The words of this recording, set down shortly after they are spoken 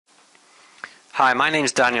Hi, my name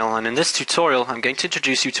is Daniel, and in this tutorial I'm going to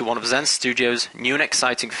introduce you to one of Zend Studio's new and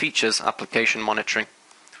exciting features, application monitoring.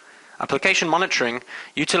 Application monitoring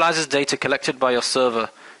utilizes data collected by your server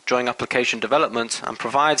during application development and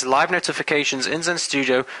provides live notifications in Zend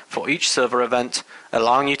Studio for each server event,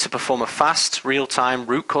 allowing you to perform a fast, real-time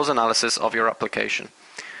root cause analysis of your application.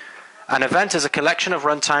 An event is a collection of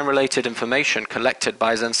runtime related information collected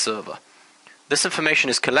by Zend server. This information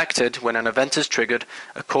is collected when an event is triggered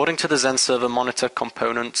according to the Zend Server Monitor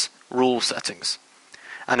component's rule settings.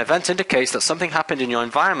 An event indicates that something happened in your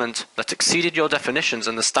environment that exceeded your definitions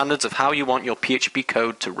and the standards of how you want your PHP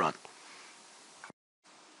code to run.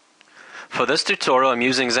 For this tutorial, I'm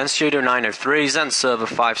using Zend Studio 903, Zend Server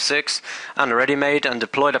 5.6, and a ready-made and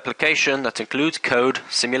deployed application that includes code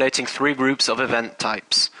simulating three groups of event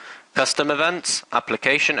types: custom events,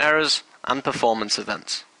 application errors, and performance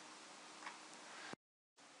events.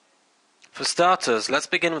 For starters, let's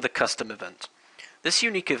begin with a custom event. This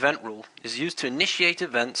unique event rule is used to initiate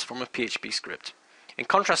events from a PHP script. In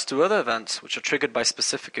contrast to other events, which are triggered by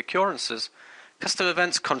specific occurrences, custom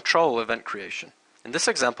events control event creation. In this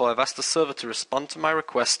example, I've asked the server to respond to my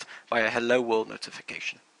request by a Hello World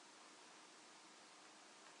notification.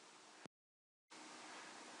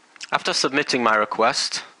 After submitting my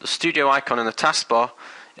request, the Studio icon in the taskbar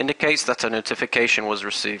indicates that a notification was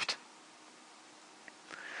received.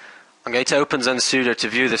 I'm going to open Zend Studio to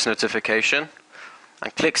view this notification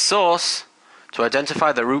and click Source to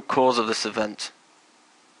identify the root cause of this event.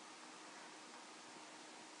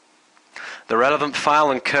 The relevant file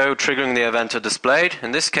and code triggering the event are displayed,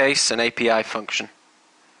 in this case an API function.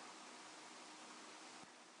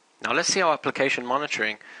 Now let's see how application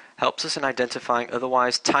monitoring helps us in identifying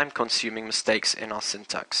otherwise time-consuming mistakes in our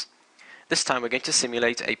syntax. This time we're going to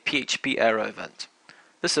simulate a PHP error event.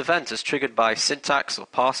 This event is triggered by syntax or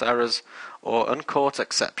parse errors or uncaught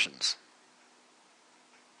exceptions.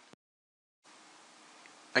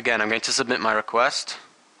 Again, I'm going to submit my request.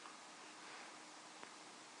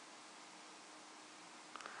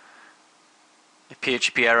 A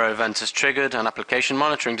PHP error event is triggered and application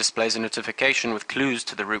monitoring displays a notification with clues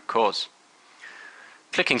to the root cause.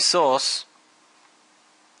 Clicking Source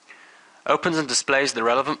opens and displays the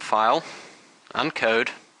relevant file and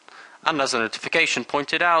code. And as the notification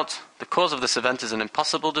pointed out, the cause of this event is an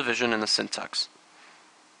impossible division in the syntax.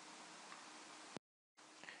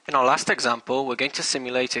 In our last example, we're going to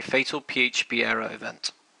simulate a fatal PHP error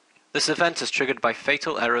event. This event is triggered by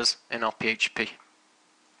fatal errors in our PHP.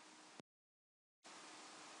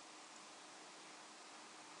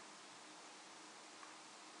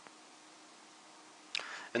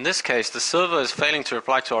 In this case, the server is failing to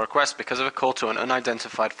reply to our request because of a call to an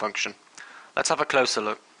unidentified function. Let's have a closer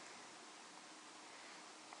look.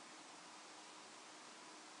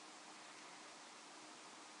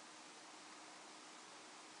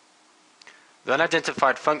 The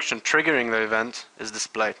unidentified function triggering the event is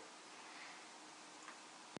displayed.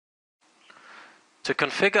 To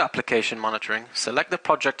configure application monitoring, select the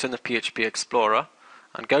project in the PHP Explorer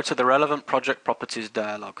and go to the relevant project properties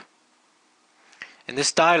dialog. In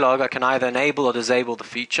this dialog, I can either enable or disable the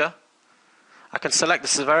feature. I can select the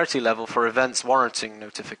severity level for events warranting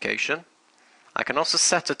notification. I can also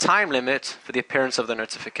set a time limit for the appearance of the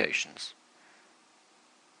notifications.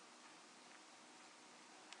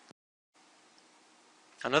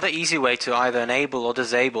 Another easy way to either enable or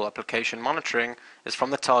disable application monitoring is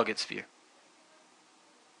from the targets view.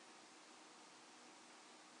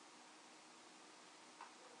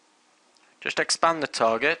 Just expand the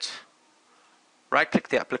target, right-click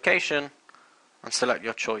the application, and select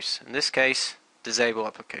your choice. In this case, disable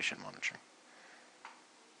application monitoring.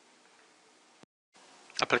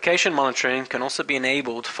 Application monitoring can also be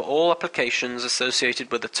enabled for all applications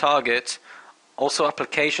associated with the target, also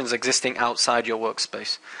applications existing outside your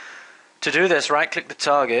workspace. To do this, right-click the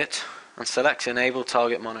target and select Enable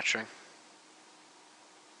Target Monitoring.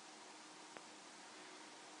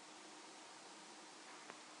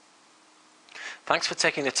 Thanks for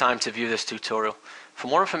taking the time to view this tutorial. For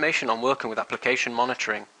more information on working with application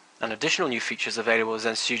monitoring and additional new features available with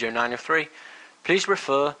Zend Studio 903, please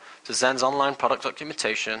refer to Zend's online product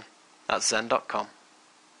documentation at zend.com.